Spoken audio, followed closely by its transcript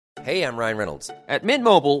Hey, I'm Ryan Reynolds. At Mint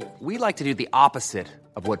Mobile, we like to do the opposite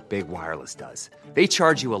of what Big Wireless does. They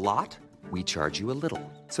charge you a lot, we charge you a little.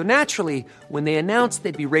 So naturally, when they announced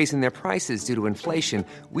they'd be raising their prices due to inflation,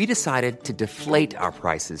 we decided to deflate our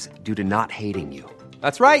prices due to not hating you.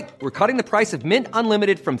 That's right. We're cutting the price of Mint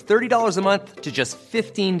Unlimited from $30 a month to just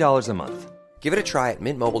 $15 a month. Give it a try at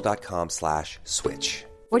mintmobile.com/switch.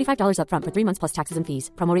 $45 up front for 3 months plus taxes and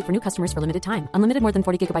fees. Promo rate for new customers for limited time. Unlimited more than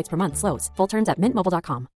 40 gigabytes per month. Slows full terms at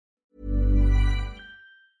mintmobile.com.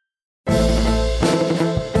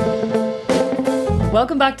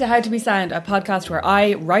 Welcome back to How to Be Sound, a podcast where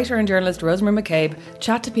I, writer and journalist Rosemary McCabe,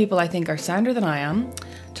 chat to people I think are sounder than I am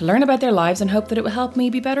to learn about their lives and hope that it will help me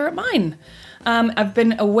be better at mine. I've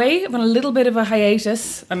been away on a little bit of a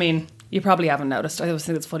hiatus. I mean, you probably haven't noticed. I always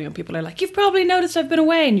think it's funny when people are like, you've probably noticed I've been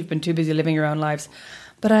away and you've been too busy living your own lives.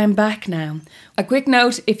 But I'm back now. A quick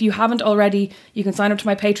note, if you haven't already, you can sign up to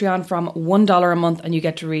my Patreon from $1 a month and you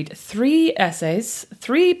get to read 3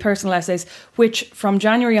 personal essays, which from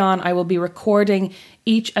January on, I will be recording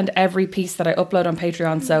each and every piece that I upload on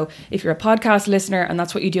Patreon. So if you're a podcast listener and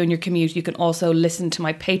that's what you do in your commute, you can also listen to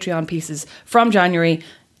my Patreon pieces from January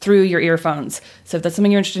through your earphones. So if that's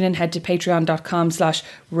something you're interested in, head to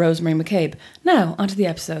patreon.com/Rosemary McCabe. Now, onto the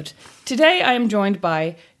episode. Today I am joined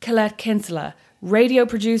by Colette Kinsella, radio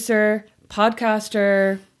producer,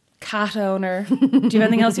 podcaster, cat owner. Do you have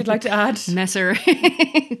anything else you'd like to add? Messer.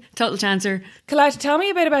 Total chancer. Colette, tell me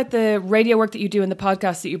a bit about the radio work that you do and the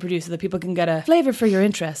podcasts that you produce so that people can get a flavour for your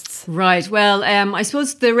interests. Right. Well, I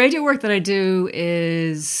suppose the radio work that I do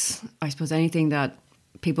is, anything that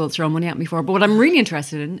people throw money at me for. But what I'm really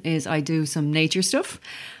interested in is I do some nature stuff.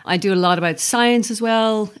 I do a lot about science as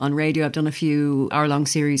well. On radio, I've done a few hour-long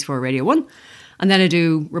series for Radio 1. And then I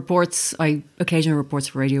do reports. I occasional reports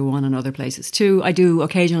for Radio 1 and other places too. I do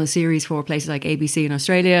occasional series for places like ABC in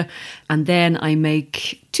Australia. And then I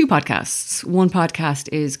make 2 podcasts. One podcast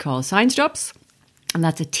is called Science Drops. And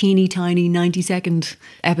that's a teeny tiny 90-second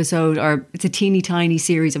episode, or it's a teeny tiny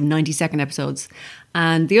series of 90-second episodes.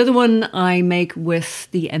 And the other one I make with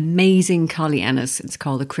the amazing Collie Ennis. It's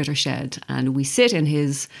called The Critter Shed. And we sit in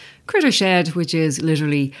his critter shed, which is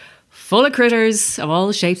literally full of critters of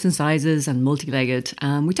all shapes and sizes and multi-legged,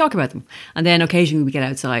 and we talk about them. And then occasionally we get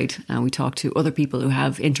outside and we talk to other people who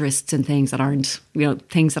have interests in things that aren't,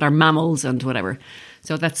 things that are mammals and whatever.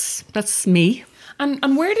 So that's me.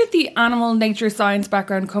 And where did the animal nature science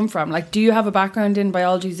background come from? Like, do you have a background in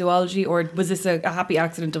biology, zoology, or was this a happy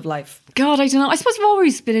accident of life? God, I don't know. I suppose I've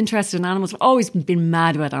always been interested in animals. I've always been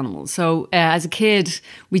mad about animals. So as a kid,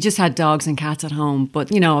 we just had dogs and cats at home.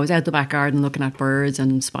 But, I was out the back garden looking at birds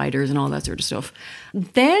and spiders and all that sort of stuff.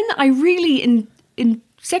 Then I really, in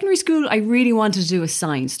secondary school, I really wanted to do a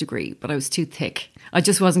science degree, but I was too thick. I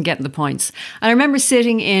just wasn't getting the points. And I remember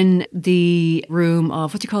sitting in the room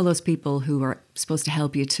of, what do you call those people who are supposed to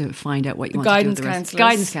help you to find out what you want to do with the rest?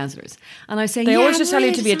 Guidance counsellors. And I was saying, they always just tell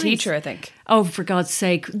you to be a teacher, I think. Oh, for God's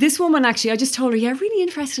sake. This woman actually, I just told her, really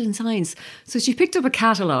interested in science. So she picked up a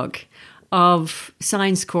catalogue of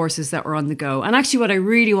science courses that were on the go. And actually what I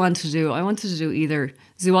really wanted to do, I wanted to do either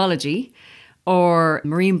zoology or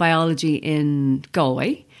marine biology in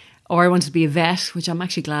Galway, or I wanted to be a vet, which I'm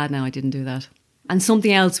actually glad now I didn't do that. And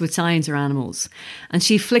something else with science or animals. And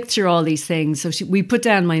she flicked through all these things. So we put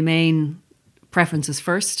down my main preferences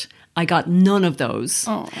first. I got none of those.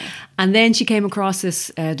 Oh. And then she came across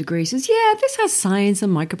this degree. She says, this has science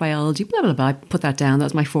and microbiology, blah, blah, blah. I put that down. That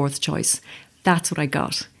was my 4th choice. That's what I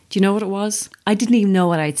got. Do you know what it was? I didn't even know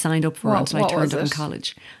what I'd signed up for until I turned up in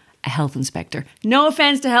college. A health inspector. No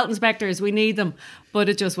offence to health inspectors. We need them. But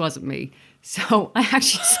it just wasn't me. So I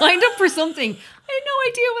actually signed up for something. I had no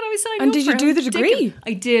idea what I was signing up for. And did you do the degree?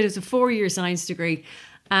 I did. It was a 4-year science degree.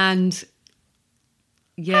 And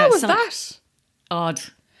how was that? Odd.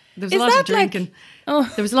 There was a lot of drinking.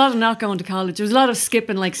 There was a lot of not going to college. There was a lot of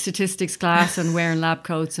skipping like statistics class and wearing lab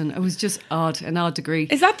coats, and it was just an odd degree.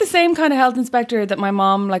 Is that the same kind of health inspector that my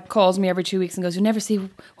mom calls me every 2 weeks and goes, you never see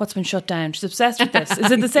what's been shut down? She's obsessed with this.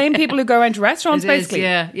 Is it the same people who go around to restaurants basically?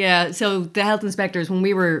 Yeah. So the health inspectors, when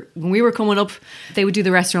we were coming up, they would do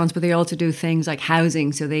the restaurants, but they also do things like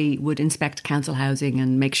housing. So they would inspect council housing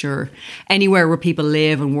and make sure anywhere where people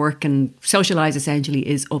live and work and socialise essentially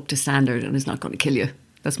is up to standard and is not going to kill you.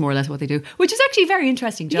 That's more or less what they do, which is actually a very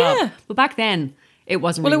interesting job. Yeah. But back then, it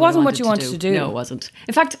wasn't really what you wanted to do. No, it wasn't.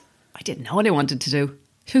 In fact, I didn't know what I wanted to do.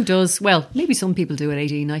 Who does? Well, maybe some people do at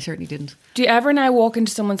 18. I certainly didn't. Do you ever now walk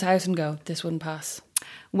into someone's house and go, this wouldn't pass?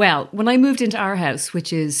 Well, when I moved into our house,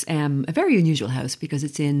 which is a very unusual house because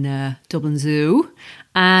it's in Dublin Zoo,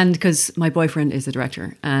 and because my boyfriend is the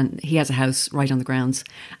director and he has a house right on the grounds,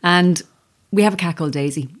 and we have a cat called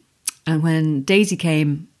Daisy. And when Daisy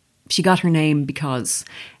came, She got her name because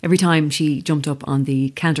every time she jumped up on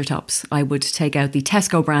the countertops, I would take out the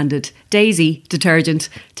Tesco branded Daisy detergent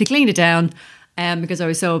to clean it down, because I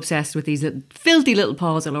was so obsessed with these filthy little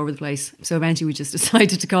paws all over the place. So eventually we just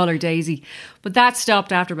decided to call her Daisy. But that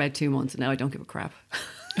stopped after about 2 months, and now I don't give a crap.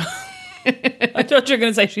 I thought you were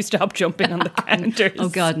going to say she stopped jumping on the counters. Oh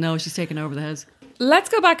God, no, she's taken over the house. Let's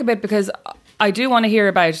go back a bit, because I do want to hear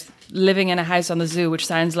about living in a house on the zoo, which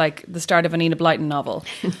sounds like the start of an Enid Blyton novel.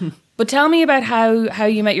 But tell me about how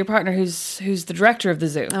you met your partner, who's the director of the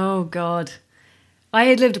zoo. Oh God. I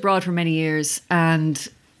had lived abroad for many years and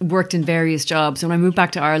worked in various jobs. When I moved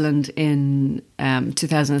back to Ireland in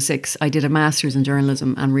 2006, I did a master's in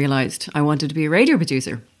journalism and realised I wanted to be a radio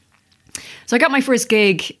producer. So I got my first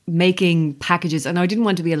gig making packages, and I didn't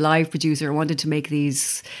want to be a live producer. I wanted to make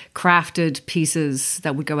these crafted pieces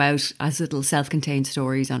that would go out as little self-contained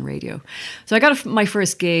stories on radio. So I got my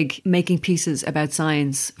first gig making pieces about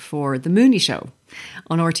science for The Mooney Show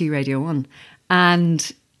on RT Radio 1.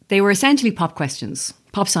 And they were essentially pop questions,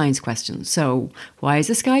 pop science questions. So why is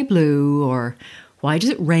the sky blue? Or why does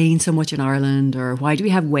it rain so much in Ireland? Or why do we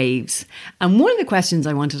have waves? And one of the questions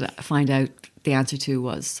I wanted to find out the answer to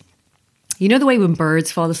was, you know the way when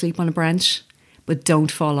birds fall asleep on a branch but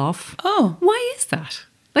don't fall off? Oh. Why is that?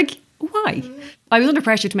 Like, why? I was under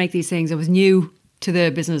pressure to make these things. I was new to the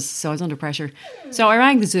business, so I was under pressure. So I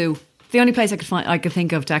rang the zoo. The only place I could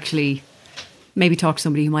think of to actually maybe talk to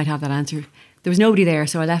somebody who might have that answer. There was nobody there,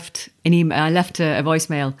 so I left an email. I left a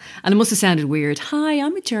voicemail, and it must have sounded weird. Hi,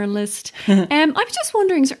 I'm a journalist. I was just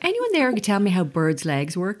wondering, is there anyone there who could tell me how birds'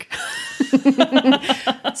 legs work?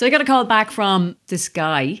 So I got a call back from this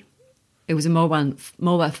guy. It was a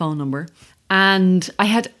mobile phone number, and I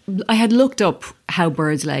had looked up how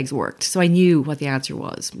birds' legs worked, so I knew what the answer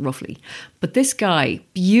was roughly. But this guy,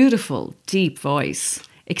 beautiful, deep voice,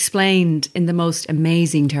 explained in the most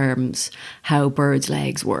amazing terms how birds'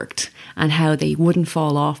 legs worked and how they wouldn't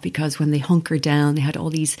fall off because when they hunkered down, they had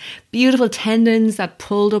all these beautiful tendons that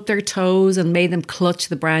pulled up their toes and made them clutch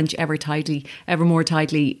the branch ever more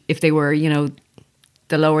tightly if they were,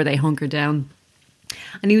 the lower they hunkered down.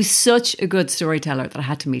 And he was such a good storyteller that I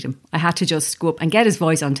had to meet him. I had to just go up and get his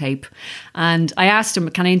voice on tape. And I asked him,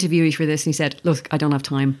 can I interview you for this? And he said, look, I don't have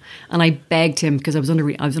time. And I begged him because I was under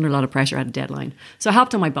a lot of pressure. I had a deadline. So I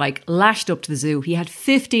hopped on my bike, lashed up to the zoo. He had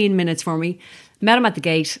 15 minutes for me. Met him at the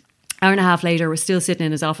gate. Hour and a half later, we're still sitting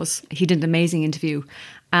in his office. He did an amazing interview.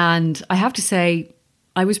 And I have to say,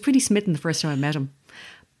 I was pretty smitten the first time I met him.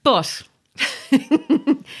 But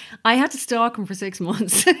I had to stalk him for 6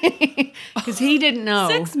 months because he didn't know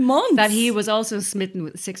 6 months that he was also smitten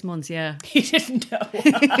with 6 months. Yeah, he didn't know.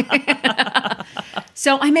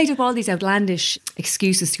 So I made up all these outlandish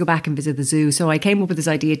excuses to go back and visit the zoo. So I came up with this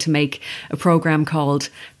idea to make a program called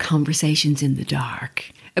Conversations in the Dark,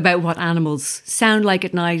 about what animals sound like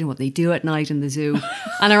at night and what they do at night in the zoo.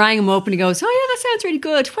 And I rang him up and he goes, oh yeah, that sounds really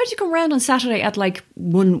good. Why don't you come around on Saturday at like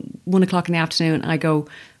 1 o'clock in the afternoon? And I go,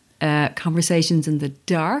 Conversations in the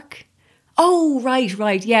Dark? Oh,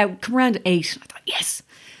 right. Yeah, come around at 8. I thought, yes.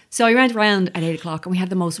 So I went around at 8 o'clock and we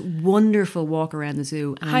had the most wonderful walk around the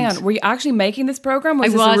zoo. And hang on, were you actually making this program? I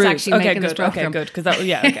was actually making this program. Okay, good. Because that was,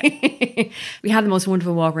 yeah, okay. We had the most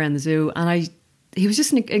wonderful walk around the zoo and he was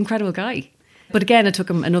just an incredible guy. But again, it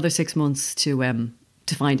took him another 6 months to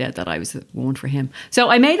find out that I was the one for him.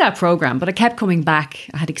 So I made that program, but I kept coming back.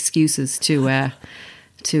 I had excuses to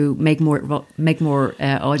make more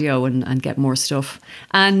audio and get more stuff.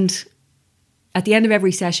 And at the end of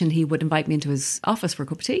every session, he would invite me into his office for a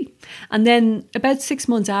cup of tea. And then about 6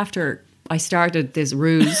 months after I started this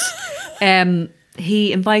ruse,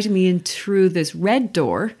 he invited me in through this red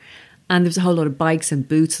door. And there was a whole lot of bikes and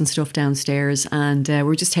boots and stuff downstairs. And we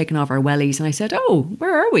were just taking off our wellies. And I said, oh,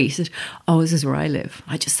 where are we? He said, oh, this is where I live.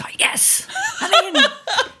 I just thought, yes, I'm in.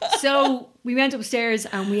 So we went upstairs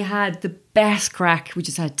and we had the best crack. We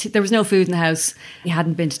just had, there was no food in the house. We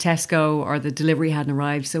hadn't been to Tesco or the delivery hadn't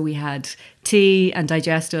arrived. So we had tea and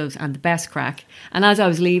digestives and the best crack. And as I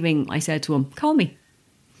was leaving, I said to him, call me.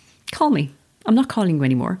 I'm not calling you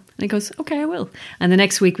anymore. And he goes, okay, I will. And the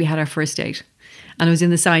next week we had our first date. And I was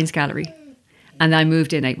in the science gallery. And I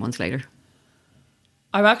moved in 8 months later.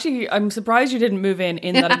 I'm surprised you didn't move in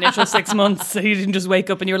that initial 6 months. So you didn't just wake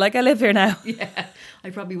up and you were like, I live here now. Yeah, I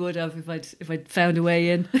probably would have if I'd found a way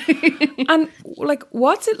in. And like,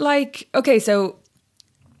 what's it like? Okay, so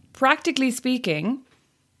practically speaking,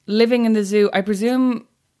 living in the zoo, I presume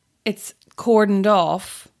it's cordoned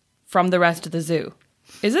off from the rest of the zoo.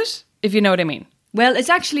 Is it? If you know what I mean. Well, it's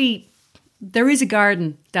actually, there is a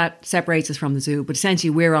garden that separates us from the zoo, but essentially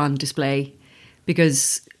we're on display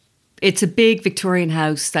because it's a big Victorian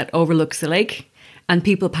house that overlooks the lake. and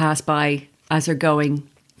people pass by as they're going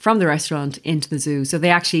from the restaurant into the zoo. So they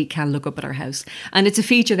actually can look up at our house. And it's a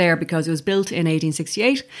feature there because it was built in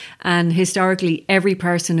 1868. And historically, every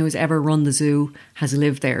person who has ever run the zoo has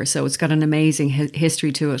lived there. So it's got an amazing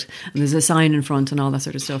history to it. And there's a sign in front and all that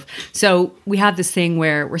sort of stuff. So we have this thing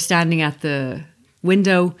where we're standing at the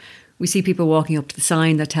window. We see people walking up to the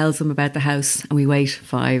sign that tells them about the house. And we wait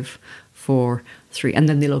 5, 4, 3. And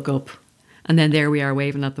then they look up. And then there we are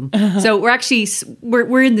waving at them. So we're actually,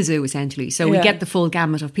 we're in the zoo essentially. So we get the full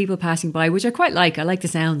gamut of people passing by, which I quite like. I like the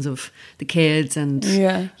sounds of the kids and,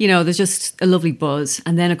 you know, there's just a lovely buzz.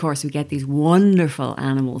 And then, of course, we get these wonderful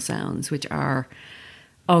animal sounds, which are,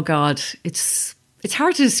 oh God, it's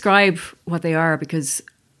hard to describe what they are because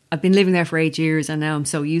I've been living there for 8 years and now I'm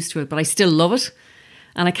so used to it, but I still love it.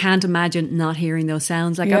 And I can't imagine not hearing those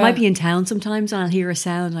sounds. Like I might be in town sometimes and I'll hear a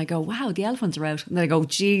sound and I go, wow, the elephants are out. And then I go,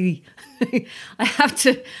 gee, I have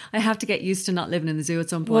to get used to not living in the zoo at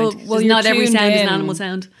some point. Well, not every sound is an animal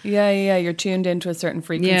sound. Yeah. You're tuned into a certain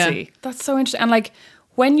frequency. Yeah. That's so interesting. And like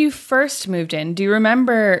when you first moved in, do you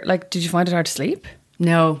remember, like, did you find it hard to sleep?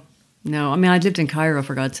 No. I mean, I lived in Cairo,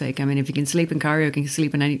 for God's sake. I mean, if you can sleep in Cairo, you can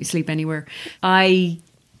sleep anywhere.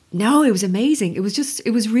 No, it was amazing. It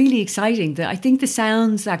was really exciting. I think the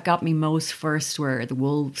sounds that got me most first were the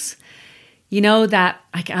wolves. You know, that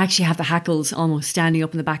I actually have the hackles almost standing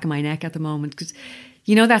up in the back of my neck at the moment. Because,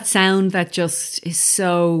 you know, that sound that just is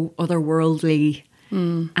so otherworldly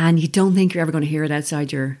and you don't think you're ever going to hear it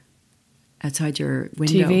outside your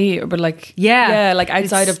window. TV, but like... Yeah, like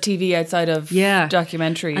outside of TV, outside of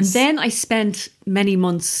documentaries. And then I spent many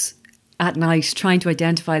months at night trying to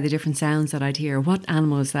identify the different sounds that I'd hear. What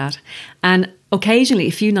animal is that? And occasionally,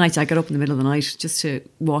 a few nights I got up in the middle of the night just to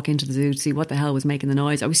walk into the zoo to see what the hell was making the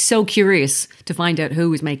noise. I was so curious to find out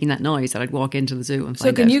who was making that noise that I'd walk into the zoo and find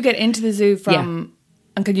out. So can you get into the zoo from...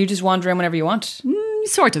 And can you just wander in whenever you want?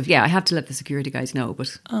 Sort of, yeah. I have to let the security guys know,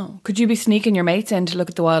 but... Oh, could you be sneaking your mates in to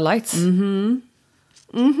look at the wild lights? Mm-hmm.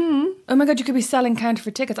 Oh my God, you could be selling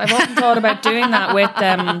counterfeit tickets. I've often thought about doing that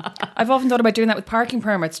with parking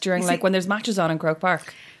permits during like when there's matches on in Croke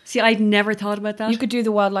Park. See, I'd never thought about that. You could do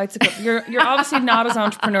the wild lights. You're obviously not as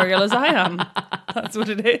entrepreneurial as I am. That's what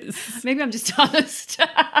it is. Maybe I'm just honest.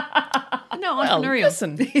 No, entrepreneurial.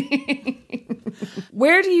 Listen.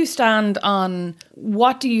 Where do you stand on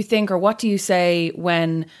what do you think or what do you say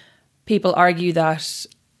when people argue that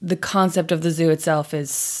the concept of the zoo itself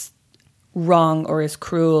is wrong or is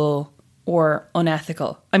cruel or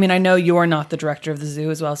unethical? I mean, I know you're not the director of the zoo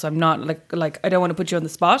as well, so I'm not like I don't want to put you on the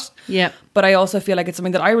spot. Yeah. But I also feel like it's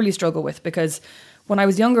something that I really struggle with because when I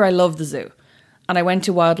was younger, I loved the zoo. And I went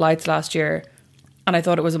to Wild Lights last year and I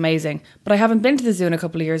thought it was amazing. But I haven't been to the zoo in a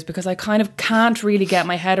couple of years because I kind of can't really get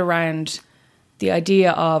my head around the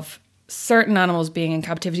idea of certain animals being in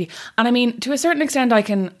captivity. And I mean, to a certain extent, I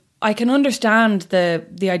can understand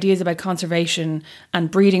the ideas about conservation and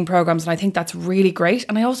breeding programs, and I think that's really great.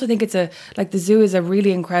 And I also think the zoo is a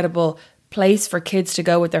really incredible place for kids to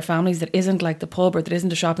go with their families that isn't like the pub or that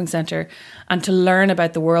isn't a shopping centre, and to learn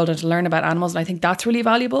about the world and to learn about animals. And I think that's really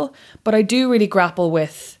valuable. But I do really grapple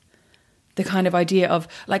with the kind of idea of,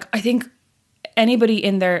 like, I think anybody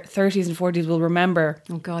in their 30s and 40s will remember.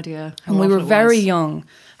 Oh God, yeah. When we were very young,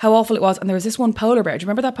 how awful it was. And there was this one polar bear. Do you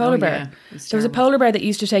remember that polar bear? Yeah, there was a polar bear that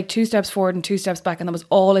used to take 2 steps forward and 2 steps back, and that was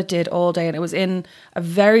all it did all day. And it was in a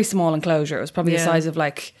very small enclosure. It was probably the size of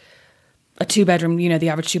like a 2-bedroom, you know, the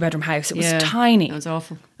average 2-bedroom house. It was tiny. It was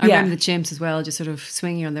awful. I remember the chimps as well, just sort of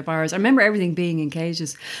swinging on their bars. I remember everything being in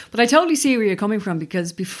cages. But I totally see where you're coming from,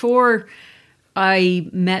 because before I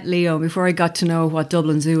met Leo, before I got to know what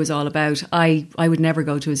Dublin Zoo is all about, I would never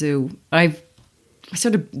go to a zoo. I've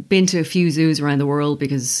sort of been to a few zoos around the world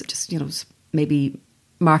because just, you know, maybe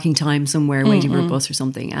marking time somewhere, waiting for a bus or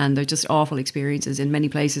something. And they're just awful experiences. In many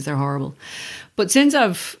places, they're horrible. But since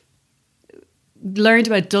I've learned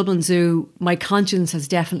about Dublin Zoo, my conscience has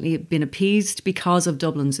definitely been appeased because of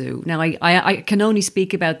Dublin Zoo. Now, I can only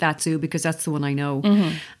speak about that zoo because that's the one I know.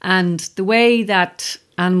 And the way that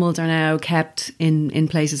animals are now kept in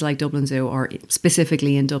places like Dublin Zoo, or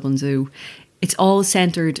specifically in Dublin Zoo, it's all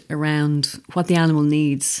centred around what the animal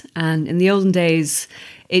needs. And in the olden days,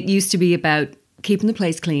 it used to be about keeping the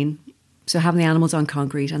place clean, so having the animals on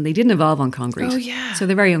concrete, and they didn't evolve on concrete. Oh, yeah. So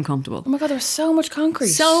they're very uncomfortable. Oh my God, there was so much concrete.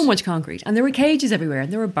 So much concrete. And there were cages everywhere,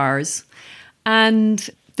 and there were bars. And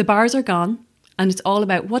the bars are gone, and it's all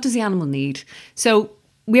about what does the animal need. So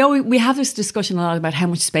we have this discussion a lot about how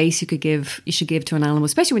much space you should give to an animal,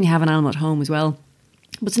 especially when you have an animal at home as well.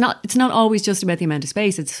 But it's not always just about the amount of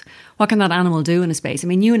space. It's what can that animal do in a space. I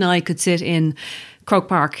mean, you and I could sit in Croke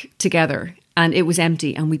Park together and it was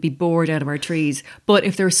empty and we'd be bored out of our trees. But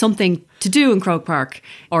if there was something to do in Croke Park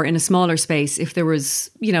or in a smaller space, if there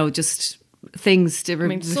was, you know, just things to... I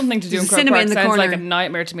mean, something to do in Croke cinema Park in the sounds corner. like a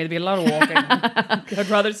nightmare to me. There'd be a lot of walking. I'd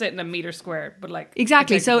rather sit in a metre square, but like...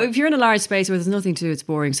 Exactly. So if you're in a large space where there's nothing to do, it's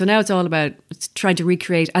boring. So now it's all about trying to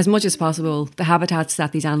recreate as much as possible the habitats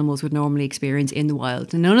that these animals would normally experience in the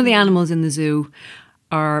wild. And none of the animals in the zoo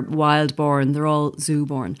are wild born, they're all zoo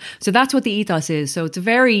born. So that's what the ethos is. So it's a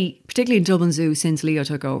very, particularly in Dublin Zoo since Leo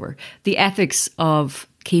took over, the ethics of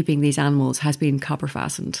keeping these animals has been copper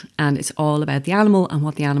fastened, and it's all about the animal and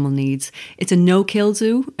what the animal needs. It's a no-kill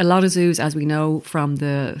zoo. A lot of zoos, as we know from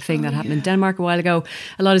the thing that happened in Denmark a while ago,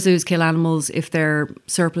 a lot of zoos kill animals if they're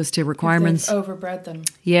surplus to requirements. They've overbred them.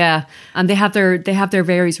 Yeah, and they have their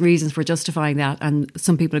various reasons for justifying that, and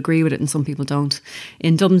some people agree with it and some people don't.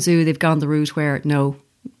 In Dublin Zoo, they've gone the route where no,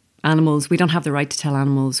 animals, we don't have the right to tell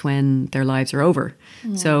animals when their lives are over.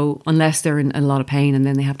 So unless they're in a lot of pain, and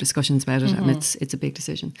then they have discussions about it, and it's a big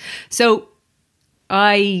decision. So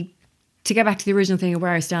to get back to the original thing of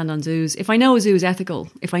where I stand on zoos, if I know a zoo is ethical,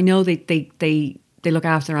 if I know they look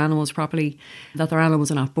after their animals properly, that their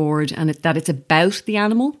animals are not bored, and that it's about the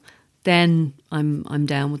animal, then I'm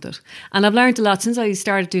down with it. And I've learned a lot since I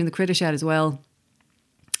started doing the Critter Shed as well.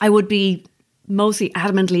 I would be mostly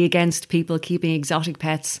adamantly against people keeping exotic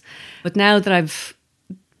pets. But now that I've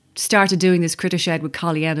started doing this Critter Shed with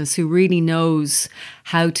Collie Ennis, who really knows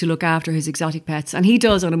how to look after his exotic pets, and he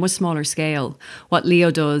does on a much smaller scale what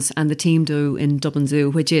Leo does and the team do in Dublin Zoo,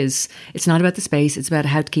 which is, it's not about the space, it's about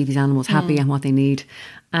how to keep these animals happy and what they need.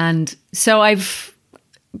 And so I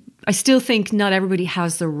still think not everybody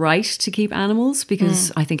has the right to keep animals,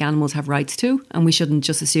 because I think animals have rights too, and we shouldn't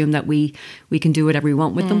just assume that we can do whatever we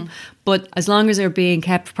want with them. But as long as they're being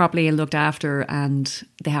kept properly and looked after, and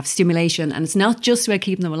they have stimulation, and it's not just about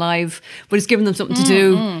keeping them alive, but it's giving them something to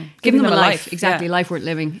do, giving them a life, exactly, life worth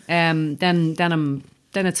living,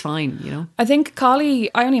 then it's fine, you know. I think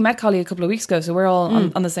Collie, I only met Collie a couple of weeks ago, so we're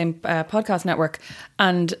all on the same podcast network.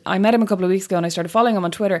 And I met him a couple of weeks ago, and I started following him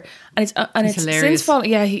on Twitter. And it's hilarious. Since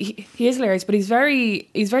he is hilarious, but he's very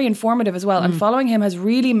informative as well. And following him has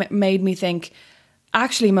really made me think,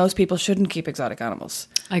 actually, most people shouldn't keep exotic animals.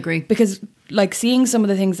 I agree. Because like seeing some of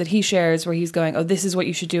the things that he shares, where he's going, oh, this is what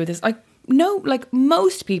you should do with this. Like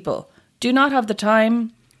most people do not have the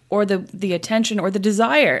time or the attention or the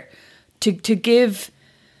desire to give,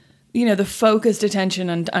 you know, the focused attention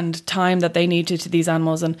and time that they need to these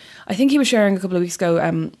animals. And I think he was sharing a couple of weeks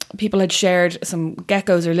ago, people had shared some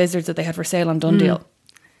geckos or lizards that they had for sale on Dundeel.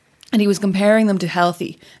 And he was comparing them to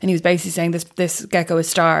healthy. And he was basically saying this gecko is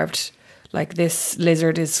starved. Like, this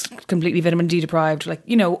lizard is completely vitamin D deprived. Like,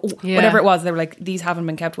 you know, whatever it was, they were like, these haven't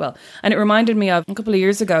been kept well. And it reminded me of a couple of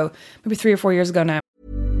years ago, maybe 3 or 4 years ago now.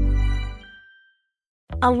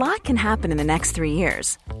 A lot can happen in the next 3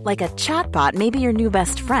 years. Like a chatbot may be your new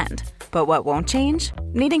best friend. But what won't change?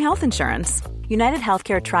 Needing health insurance. United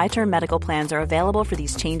Healthcare Tri-Term Medical Plans are available for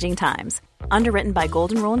these changing times. Underwritten by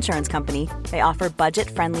Golden Rule Insurance Company, they offer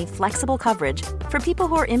budget-friendly, flexible coverage for people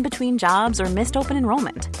who are in between jobs or missed open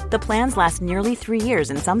enrollment. The plans last nearly 3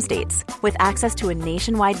 years in some states, with access to a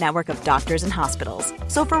nationwide network of doctors and hospitals.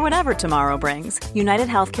 So for whatever tomorrow brings, United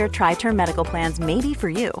Healthcare Tri-Term Medical Plans may be for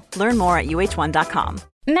you. Learn more at uh1.com.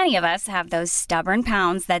 Many of us have those stubborn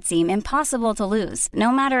pounds that seem impossible to lose,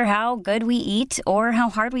 no matter how good we eat or how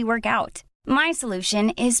hard we work out. My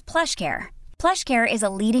solution is PlushCare. PlushCare is a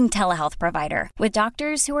leading telehealth provider with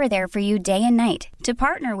doctors who are there for you day and night to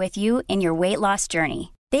partner with you in your weight loss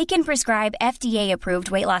journey. They can prescribe FDA-approved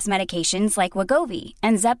weight loss medications like Wegovy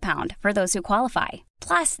and Zepbound for those who qualify.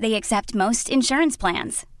 Plus, they accept most insurance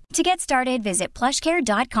plans. To get started, visit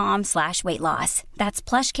plushcare.com/weightloss. That's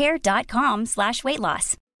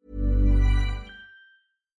plushcare.com/weightloss.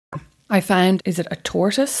 I found, is it a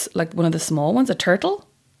tortoise? Like one of the small ones, a turtle?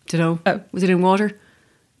 Dunno. Was it in water?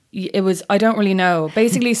 It was, I don't really know.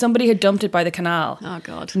 Basically, somebody had dumped it by the canal. Oh,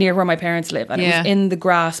 God. Near where my parents live. And it was in the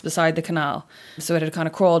grass beside the canal. So it had kind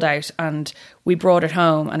of crawled out, and we brought it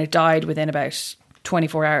home, and it died within about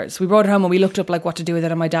 24 hours. We brought it home and we looked up like what to do with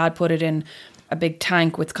it, and my dad put it in a big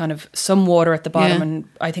tank with kind of some water at the bottom, and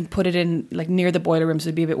I think put it in like near the boiler room so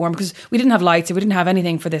it'd be a bit warm, because we didn't have lights, so we didn't have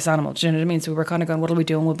anything for this animal. Do you know what I mean? So we were kind of going, what'll we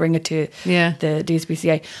do? And we'll bring it to the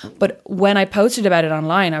DSPCA. But when I posted about it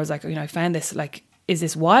online, I was like, you know, I found this, like, is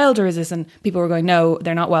this wild or is this? And people were going, no,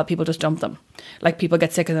 they're not wild. People just dump them. Like, people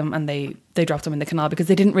get sick of them and they drop them in the canal because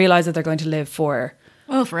they didn't realise that they're going to live for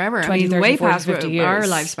forever. 20, 30, way 40, past 50 years. our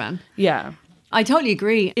lifespan. Yeah. I totally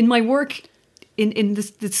agree. In my work, in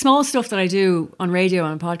the small stuff that I do on radio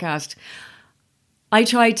and podcast, I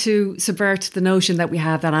try to subvert the notion that we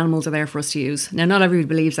have that animals are there for us to use. Now, not everybody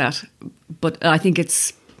believes that, But I think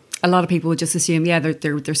it's a lot of people would just assume,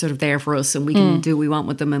 they're sort of there for us and we can do what we want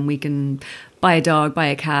with them and we can buy a dog, buy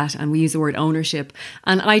a cat, and we use the word ownership.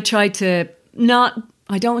 And I try to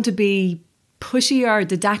I don't want to be pushy or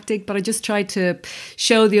didactic, but I just tried to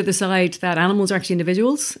show the other side that animals are actually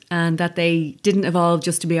individuals and that they didn't evolve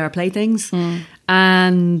just to be our playthings.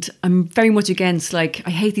 And I'm very much against, like,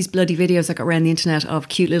 I hate these bloody videos that go around the internet of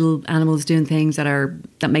cute little animals doing things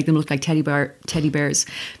that make them look like teddy bears,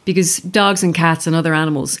 because dogs and cats and other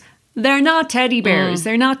animals, they're not teddy bears.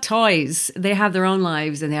 They're not toys. They have their own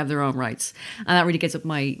lives and they have their own rights. And that really gets up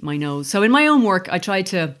my nose. So in my own work, I try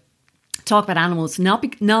to talk about animals,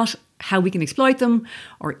 not how we can exploit them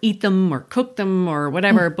or eat them or cook them or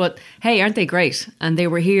whatever, but hey, aren't they great? And they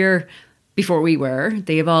were here before we were.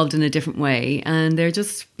 They evolved in a different way and they're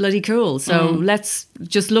just bloody cool. So let's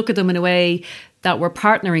just look at them in a way that we're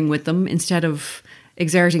partnering with them instead of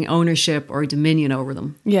exerting ownership or dominion over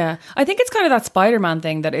them. Yeah. I think it's kind of that Spider-Man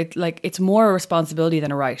thing that it's more a responsibility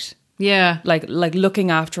than a right. Yeah. Like looking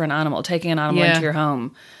after an animal, taking an animal into your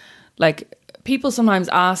home. Like, people sometimes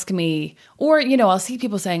ask me, or, I'll see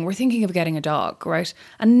people saying, we're thinking of getting a dog, right?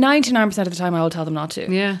 And 99% of the time I will tell them not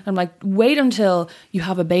to. Yeah. I'm like, wait until you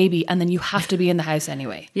have a baby and then you have to be in the house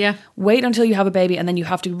anyway. Yeah. Wait until you have a baby and then you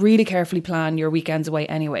have to really carefully plan your weekends away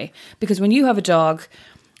anyway. Because when you have a dog,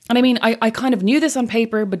 and I mean, I kind of knew this on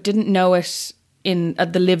paper, but didn't know it in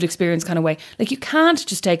the lived experience kind of way. Like, you can't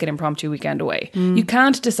just take an impromptu weekend away. You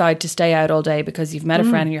can't decide to stay out all day because you've met a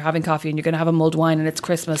friend and you're having coffee and you're going to have a mulled wine and it's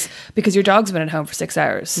Christmas because your dog's been at home for 6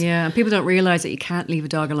 hours. Yeah, and people don't realise that you can't leave a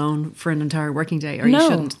dog alone for an entire working day, or you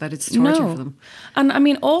shouldn't, that it's torture for them. And I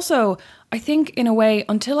mean, also, I think in a way,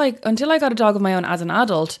 until I got a dog of my own as an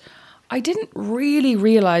adult, I didn't really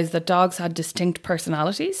realise that dogs had distinct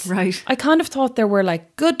personalities. Right. I kind of thought there were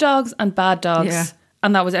like good dogs and bad dogs. Yeah.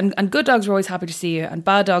 And that was, and good dogs were always happy to see you, and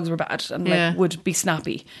bad dogs were bad and like would be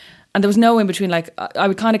snappy. And there was no in between. Like, I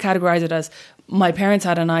would kind of categorise it as my parents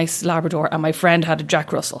had a nice Labrador and my friend had a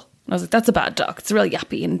Jack Russell. And I was like, that's a bad dog. It's really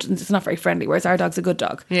yappy and it's not very friendly, whereas our dog's a good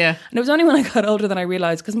dog. Yeah. And it was only when I got older that I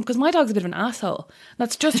realised, because my dog's a bit of an asshole.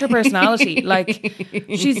 That's just her personality. Like,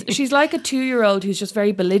 she's like a 2-year-old who's just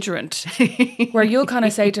very belligerent, where you'll kind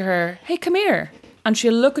of say to her, hey, come here. And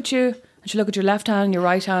she'll look at you. And she'll look at your left hand and your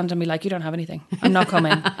right hand and be like, you don't have anything. I'm not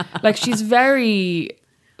coming. Like, she's very,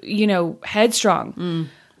 headstrong.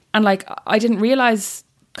 And like, I didn't realise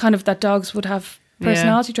kind of that dogs would have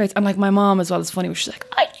personality traits. And like, my mom as well is funny, where she's like,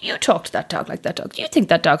 you talk to that dog like that dog. Do you think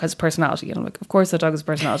that dog has a personality? And I'm like, of course that dog has a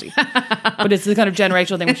personality. But it's the kind of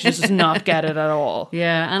generational thing where she just does not get it at all.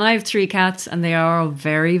 Yeah, and I have 3 cats and they are all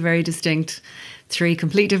very, very distinct. 3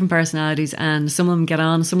 complete different personalities, and some of them get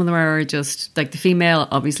on, some of them are just like, the female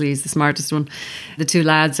obviously is the smartest one. The 2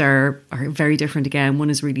 lads are very different again. One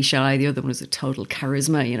is really shy, the other one is a total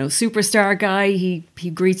charisma, superstar guy. He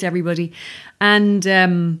greets everybody, and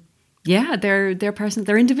they're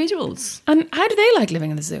individuals. And how do they like living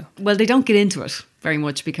in the zoo? Well, they don't get into it very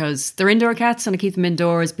much because they're indoor cats, and I keep them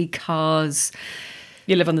indoors because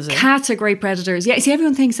you live on the zoo. Cats are great predators. Yeah, see,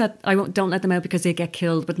 everyone thinks that I don't let them out because they get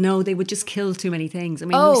killed, but no, they would just kill too many things. I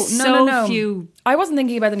mean, no. Few. I wasn't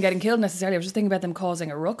thinking about them getting killed necessarily. I was just thinking about them causing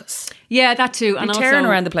a ruckus. Yeah, that too. And tearing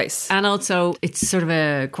around the place. And also, it's sort of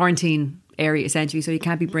a quarantine area essentially, so you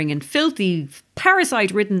can't be bringing filthy,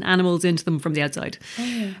 parasite-ridden animals into them from the outside. Oh,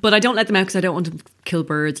 yeah. But I don't let them out because I don't want to kill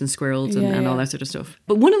birds and squirrels and all that sort of stuff.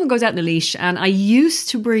 But one of them goes out in a leash, and I used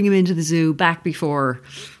to bring him into the zoo back before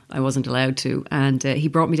I wasn't allowed to, and he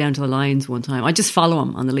brought me down to the lions one time. I just follow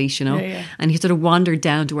him on the leash, and he sort of wandered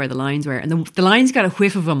down to where the lions were, and the lions got a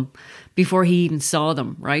whiff of him before he even saw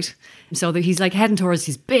them, right? So that he's like heading towards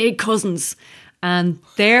his big cousins, and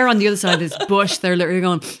they're on the other side of this bush. They're literally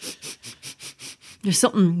going, there's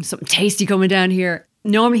something tasty coming down here.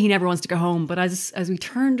 Normally he never wants to go home, but as we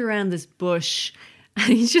turned around this bush,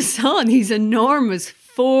 and he just saw these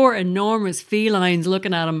four enormous felines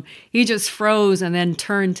looking at him, he just froze and then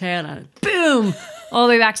turned tail and boom, all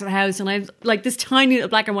the way back to the house. And I've like this tiny little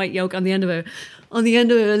black and white yoke on the end of a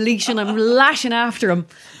leash, and I'm lashing after him.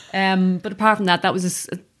 But apart from that was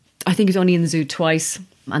I think he was only in the zoo twice,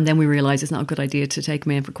 and then we realised it's not a good idea to take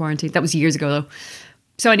him in for quarantine. That was years ago though.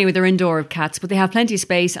 So anyway, they're indoor cats, but they have plenty of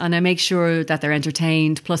space, and I make sure that they're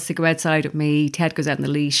entertained. Plus they go outside with me. Ted goes out on the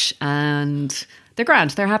leash, and they're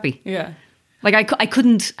grand. They're happy. Yeah. Like, I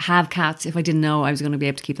couldn't have cats if I didn't know I was going to be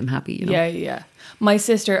able to keep them happy, Yeah. My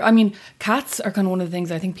sister, I mean, cats are kind of one of the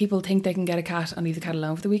things I think people think they can get a cat and leave the cat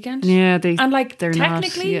alone for the weekend. Yeah, and like they're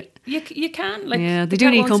technically, not, You can. Like, Yeah, they the do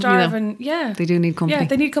cat need won't company, starve though. and, yeah. They do need company. Yeah,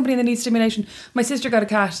 they need company and they need stimulation. My sister got a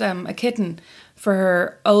cat, a kitten, for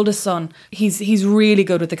her oldest son. He's really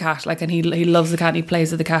good with the cat, like, and he loves the cat and he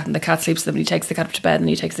plays with the cat and the cat sleeps with him and he takes the cat up to bed and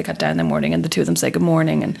he takes the cat down in the morning and the two of them say good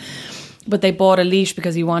morning. But they bought a leash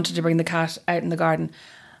because he wanted to bring the cat out in the garden.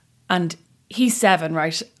 And he's 7,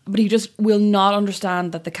 right? But he just will not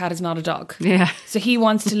understand that the cat is not a dog. Yeah. So he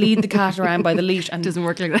wants to lead the cat around by the leash. And Doesn't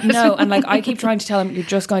work like that. No, and like I keep trying to tell him, you're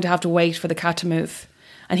just going to have to wait for the cat to move.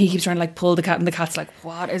 And he keeps trying to like pull the cat and the cat's like,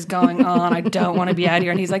 what is going on? I don't want to be out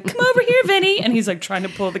here. And he's like, come over here, Vinny. And he's like trying to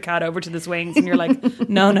pull the cat over to the swings. And you're like,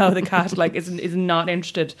 no, the cat like is not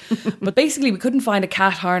interested. But basically we couldn't find a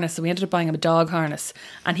cat harness. So we ended up buying him a dog harness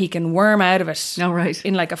and he can worm out of it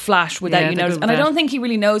in like a flash without you notice. And I don't think he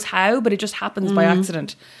really knows how, but it just happens by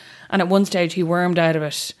accident. And at one stage he wormed out of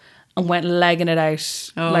it and went legging it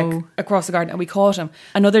out like across the garden and we caught him.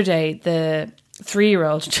 Another day, the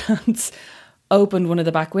 3-year-old Chance opened one of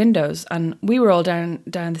the back windows and we were all down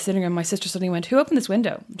the sitting room. My sister suddenly went, who opened this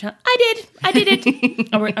window? I did it.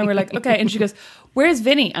 and we're like, okay. And she goes, where's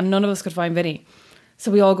Vinny? And none of us could find Vinny. So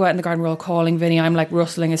we all go out in the garden, we're all calling Vinny. I'm like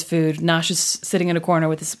rustling his food. Nash is sitting in a corner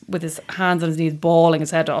with his hands on his knees, bawling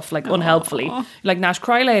his head off, like unhelpfully. Like, Nash,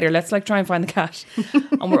 cry later. Let's like try and find the cat.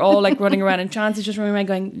 And we're all like running around and Chance is just running around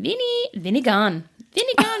going, Vinny gone.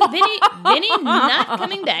 Vinny not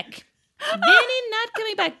coming back. Vinny not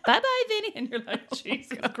coming back. Bye-bye, Vinny. And you're like,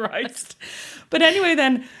 Jesus Christ. But anyway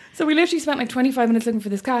then, so we literally spent like 25 minutes looking for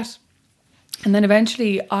this cat. And then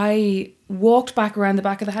eventually I walked back around the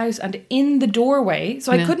back of the house and in the doorway,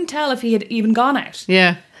 so I couldn't tell if he had even gone out.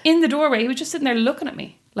 Yeah. In the doorway, he was just sitting there looking at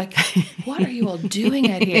me. Like, what are you all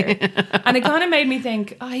doing out here? And it kind of made me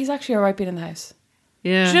think, he's actually all right being in the house.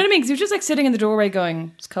 Yeah. Do you know what I mean? Because he was just like sitting in the doorway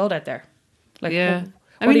going, it's cold out there. Like, yeah.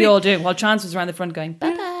 what are you all doing? While Chance was around the front going,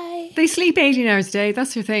 bye-bye. They sleep 18 hours a day.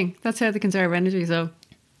 That's their thing. That's how they conserve energy. So,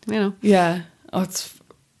 you know. Yeah. Oh, it's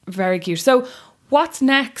very cute. So, what's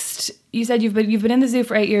next? You said you've been in the zoo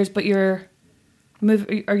for 8 years, but you're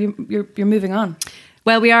moving on.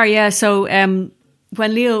 Well, we are, yeah. So, when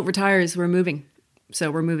Leo retires, we're moving. So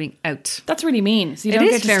we're moving out. That's really mean. So you don't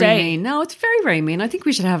get to stay. It is very mean. No, it's very, very mean. I think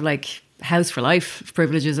we should have like house for life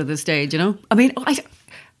privileges at this stage. You know. I mean,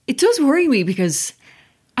 it does worry me because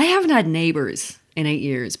I haven't had neighbours in 8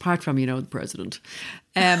 years, apart from, the president.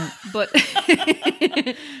 But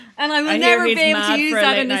and I will never be able to use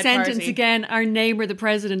that in a sentence again. Our neighbour, the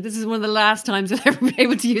president. This is one of the last times I'll ever be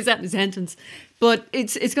able to use that in a sentence. But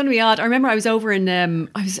it's going to be odd. I remember I was over in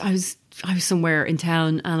I was somewhere in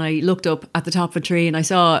town and I looked up at the top of a tree and I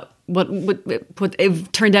saw what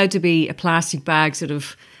it turned out to be a plastic bag sort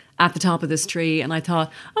of at the top of this tree, and I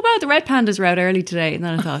thought, oh wow, the red pandas were out early today. And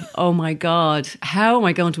then I thought, oh my God, how am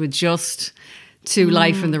I going to adjust to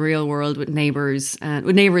life in the real world with neighbours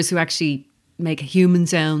who actually make human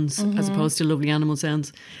sounds as opposed to lovely animal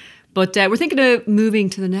sounds. But we're thinking of moving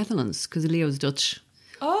to the Netherlands because Leo's Dutch.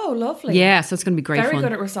 Oh, lovely. Yeah, so it's going to be great fun. Very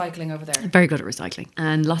good at recycling over there. Very good at recycling.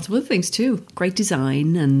 And lots of other things too. Great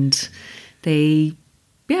design, and they,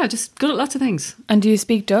 just good at lots of things. And do you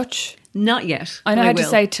speak Dutch? Not yet. I know how to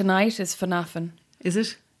say tonight is vanavond. Is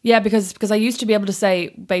it? Yeah, because I used to be able to say,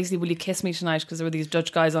 basically, will you kiss me tonight? Because there were these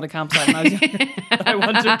Dutch guys on a campsite and I was younger that I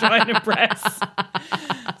wanted to try and impress.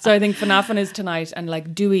 So I think vanavond is tonight and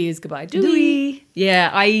like Dewey is goodbye. Dewey. Yeah,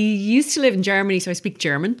 I used to live in Germany, so I speak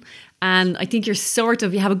German. And I think you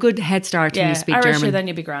have a good head start when you speak Irish, German. Then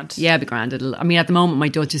you'd be grand. Yeah, be grand. At the moment, my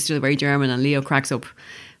Dutch is still very German and Leo cracks up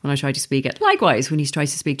when I try to speak it. Likewise, when he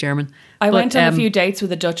tries to speak German. I went on a few dates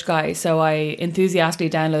with a Dutch guy, so I enthusiastically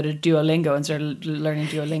downloaded Duolingo and started learning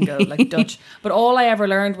Duolingo, like Dutch. But all I ever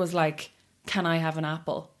learned was like, can I have an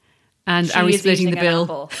apple? And are we splitting the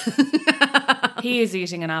bill? He is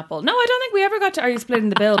eating an apple. No, I don't think we ever got to are you splitting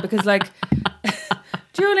the bill because like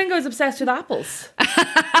Duolingo is obsessed with apples.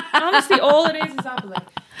 Honestly, all it is apples.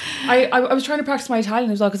 Like, I was trying to practice my Italian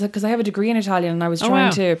as well because I have a degree in Italian and I was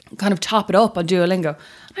trying to kind of top it up on Duolingo.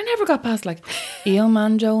 I never got past like Io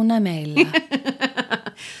mangio una mela.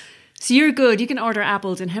 So you're good. You can order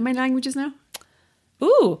apples in how many languages now?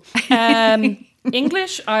 Ooh,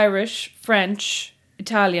 English, Irish, French,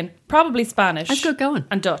 Italian, probably Spanish. That's good going.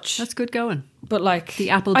 And Dutch. That's good going. But like the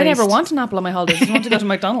apple. I never want an apple on my holidays. I just want to go to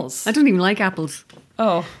McDonald's. I don't even like apples.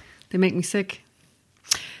 Oh, they make me sick.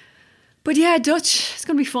 But yeah, Dutch. It's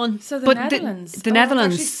going to be fun. So the Netherlands. The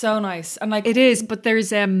Netherlands. It's actually so nice. And like it is, but there's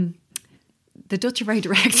the Dutch are very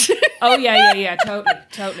direct. Oh yeah,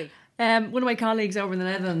 totally. One of my colleagues over in the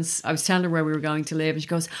Netherlands, I was telling her where we were going to live and she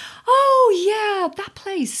goes, oh yeah, that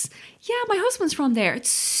place. Yeah, my husband's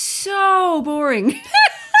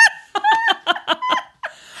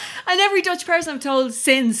And every Dutch person I've told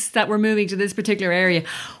since that we're moving to this particular area,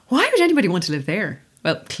 why would anybody want to live there?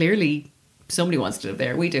 Well, clearly somebody wants to live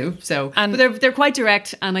there. We do. So, but they're quite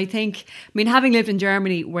direct. And I think, having lived in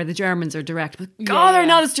Germany where the Germans are direct, but God, they're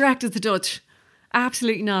not as direct as the Dutch.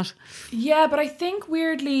 Absolutely not. Yeah, but I think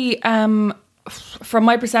weirdly, from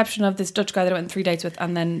my perception of this Dutch guy that I went on 3 dates with,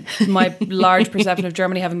 and then my large perception of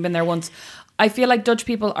Germany having been there once, I feel like Dutch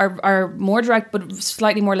people are more direct but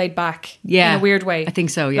slightly more laid back. Yeah, in a weird way. I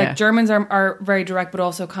think so. Yeah, like Germans are very direct, but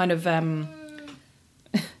also kind of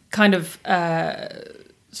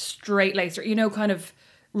straight-laced, or, kind of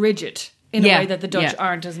rigid in a way that the Dutch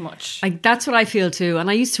aren't as much. That's what I feel too. And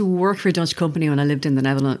I used to work for a Dutch company when I lived in the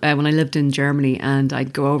Netherlands, when I lived in Germany, and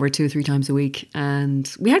I'd go over 2 or 3 times a week, and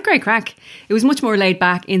we had great crack. It was much more laid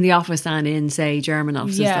back in the office than in, say, German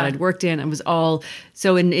offices that I'd worked in. It was all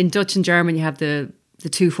so in Dutch and German you have the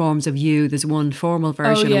 2 forms of you. There's one formal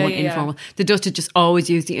version and one informal. The Dutch would just always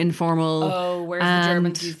use the informal. Oh, whereas the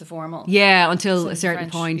Germans use the formal. Yeah, until a certain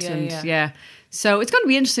point. So it's going to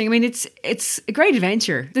be interesting. It's a great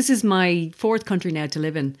adventure. This is my 4th country now to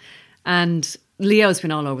live in. And Leo's been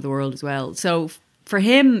all over the world as well. So for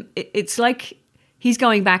him, it's like he's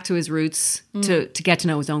going back to his roots to get to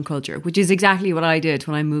know his own culture, which is exactly what I did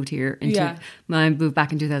when I moved here. When I moved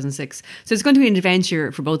back in 2006. So it's going to be an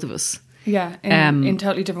adventure for both of us. Yeah, in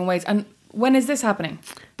totally different ways. And when is this happening?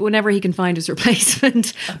 But whenever he can find his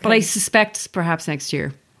replacement. Okay. But I suspect perhaps next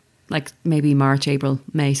year. Like maybe March, April,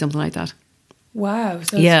 May, something like that. Wow,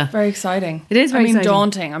 so it's very exciting. It is very exciting.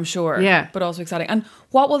 Daunting, I'm sure. Yeah. But also exciting. And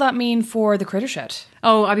what will that mean for the Critter Shed?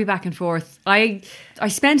 Oh, I'll be back and forth. I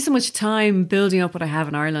spend so much time building up what I have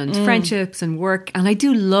in Ireland, friendships and work, and I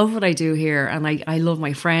do love what I do here, and I love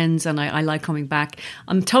my friends, and I like coming back.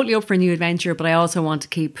 I'm totally up for a new adventure, but I also want to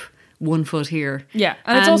keep one foot here. Yeah,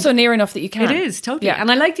 and it's also near enough that you can. It is, totally. Yeah. And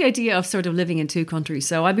I like the idea of sort of living in 2 countries,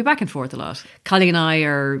 so I'll be back and forth a lot. Colleague and I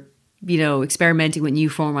are experimenting with new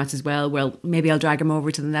formats as well. Well, maybe I'll drag him over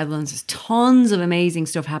to the Netherlands. There's tons of amazing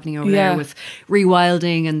stuff happening over there with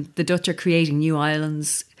rewilding, and the Dutch are creating new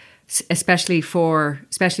islands, especially for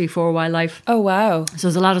wildlife. Oh, wow. So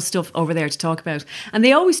there's a lot of stuff over there to talk about. And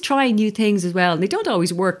they always try new things as well. And they don't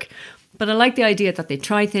always work. But I like the idea that they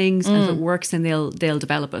try things, and if it works, then they'll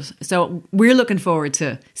develop it. So we're looking forward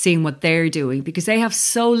to seeing what they're doing, because they have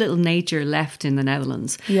so little nature left in the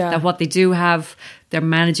Netherlands that what they do have, they're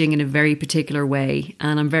managing in a very particular way.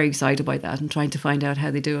 And I'm very excited about that and trying to find out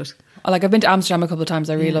how they do it. Like, I've been to Amsterdam a couple of times.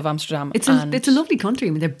 I really love Amsterdam. It's a lovely country.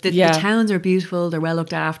 The towns are beautiful. They're well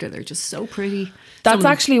looked after. They're just so pretty. That's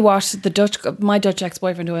actually what my Dutch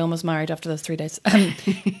ex-boyfriend, who I almost married after those 3 days,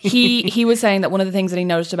 he was saying that one of the things that he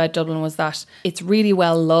noticed about Dublin was that it's really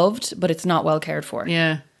well loved, but it's not well cared for.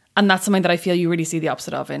 Yeah. And that's something that I feel you really see the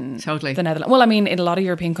opposite of in the Netherlands. Well, in a lot of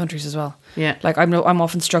European countries as well. Yeah. Like, I'm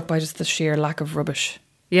often struck by just the sheer lack of rubbish.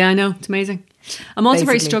 Yeah, I know. It's amazing. I'm also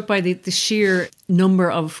very struck by the sheer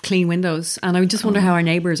number of clean windows. And I just wonder how our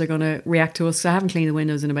neighbours are going to react to us. I haven't cleaned the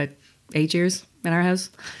windows in about 8 years in our house.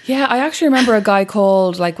 Yeah, I actually remember a guy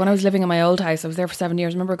called, like, when I was living in my old house, I was there for 7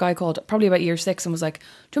 years. I remember a guy called probably about year 6 and was like,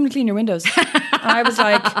 "Do you want me to clean your windows?" And I was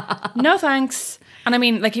like, "No, thanks." And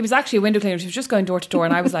he was actually a window cleaner. He was just going door to door.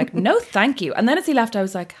 And I was like, "No, thank you." And then as he left, I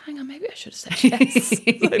was like, "Hang on, maybe I should have said yes."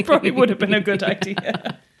 It probably would have been a good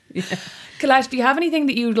idea. Yeah. Colette, do you have anything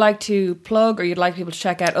that you'd like to plug or you'd like people to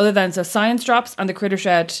check out other than Science Drops and the Critter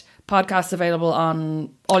Shed podcasts available on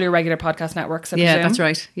all your regular podcast networks? Yeah, that's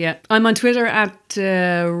right. Yeah, I'm on Twitter at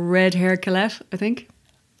Red Hair Colette, I think.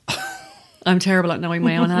 I'm terrible at knowing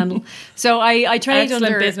my own handle. So I trade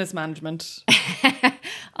under business management.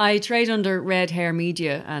 I trade under Red Hair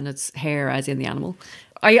Media, and it's hair as in the animal.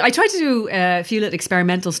 I try to do a few little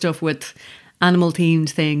experimental stuff with animal themed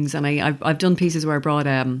things, and I've done pieces where I brought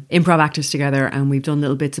improv actors together, and we've done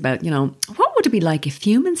little bits about, what would it be like if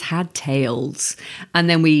humans had tails, and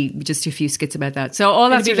then we just do a few skits about that. So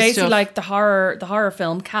all that sort of stuff. It'd be basically like the horror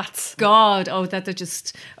film Cats. God,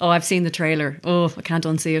 I've seen the trailer. Oh, I can't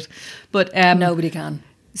unsee it. But nobody can.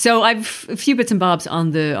 So I've a few bits and bobs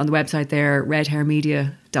on the website there,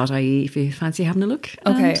 redhairmedia.ie, if you fancy having a look.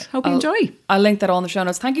 Okay. Hope you enjoy. I'll link that all in the show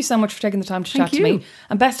notes. Thank you so much for taking the time to chat to me.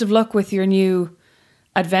 And best of luck with your new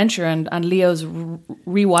adventure and Leo's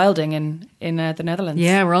rewilding in the Netherlands.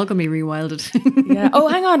 Yeah, we're all going to be rewilded. Yeah. Oh,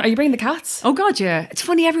 hang on. Are you bringing the cats? Oh, God, yeah. It's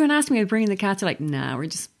funny. Everyone asked me about bringing the cats. I'm like, nah, we're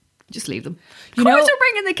just leave them. Of course we're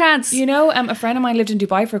bringing the cats. A friend of mine lived in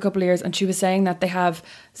Dubai for a couple of years, and she was saying that they have,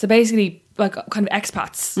 so basically like kind of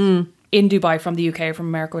expats in Dubai from the UK or from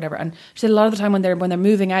America or whatever. And she said a lot of the time when they're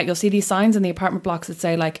moving out, you'll see these signs in the apartment blocks that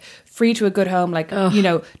say like free to a good home, like,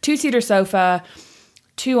 2-seater sofa,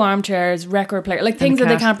 2 armchairs, record player, like things that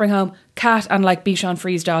they can't bring home. Cat and like Bichon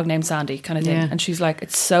Free's dog named Sandy kind of thing. Yeah. And she's like,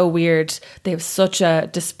 it's so weird. They have such a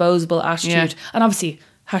disposable attitude. Yeah. And obviously,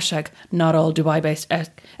 hashtag not all Dubai-based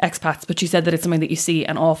expats, but she said that it's something that you see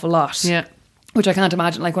an awful lot. Yeah. Which I can't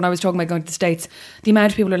imagine. Like when I was talking about going to the States, the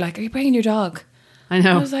amount of people are like, are you bringing your dog? I know.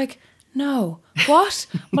 And I was like, no. What?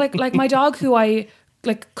 like my dog who I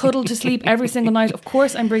like cuddle to sleep every single night. Of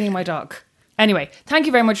course I'm bringing my dog. Anyway, thank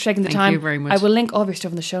you very much for taking the time. Thank you very much. I will link all of your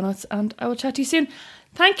stuff in the show notes and I will chat to you soon.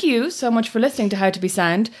 Thank you so much for listening to How to Be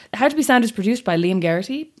Sound. How to Be Sound is produced by Liam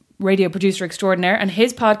Garrity, radio producer extraordinaire, and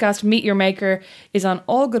his podcast Meet Your Maker is on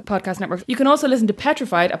all good podcast networks. You can also listen to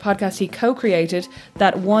Petrified, a podcast he co-created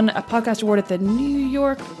that won a podcast award at the New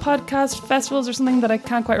York Podcast Festivals or something that I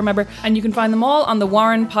can't quite remember, and you can find them all on the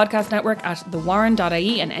Warren Podcast Network at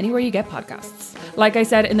thewarren.ie and anywhere you get podcasts. Like I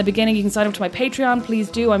said in the beginning, you can sign up to my Patreon.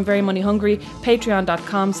 Please do. I'm very money hungry.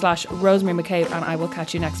 Patreon.com/Rosemary McCabe, and I will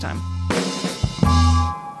catch you next time.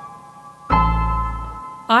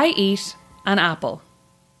 I eat an apple.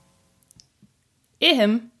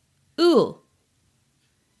 Ihim ul.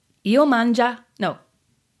 Io mangio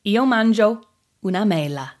una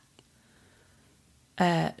mela.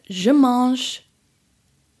 Je mange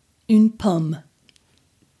une pomme.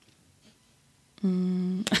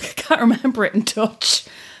 I can't remember it in Dutch.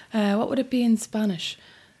 What would it be in Spanish?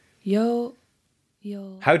 Yo.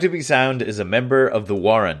 How to Be Sound is a member of The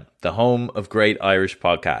Warren, the home of great Irish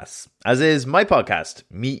podcasts, as is my podcast,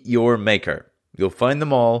 Meet Your Maker. You'll find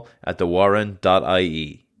them all at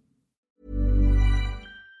thewarren.ie.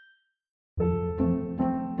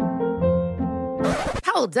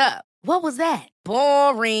 Hold up. What was that?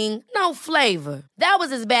 Boring. No flavor. That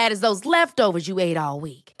was as bad as those leftovers you ate all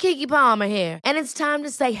week. Keke Palmer here. And it's time to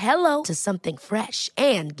say hello to something fresh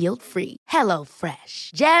and guilt-free. Hello Fresh.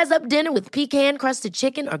 Jazz up dinner with pecan-crusted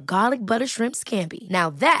chicken or garlic butter shrimp scampi. Now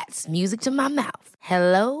that's music to my mouth.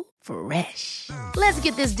 Hello Fresh. Let's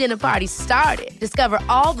get this dinner party started. Discover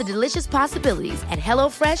all the delicious possibilities at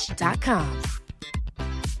HelloFresh.com.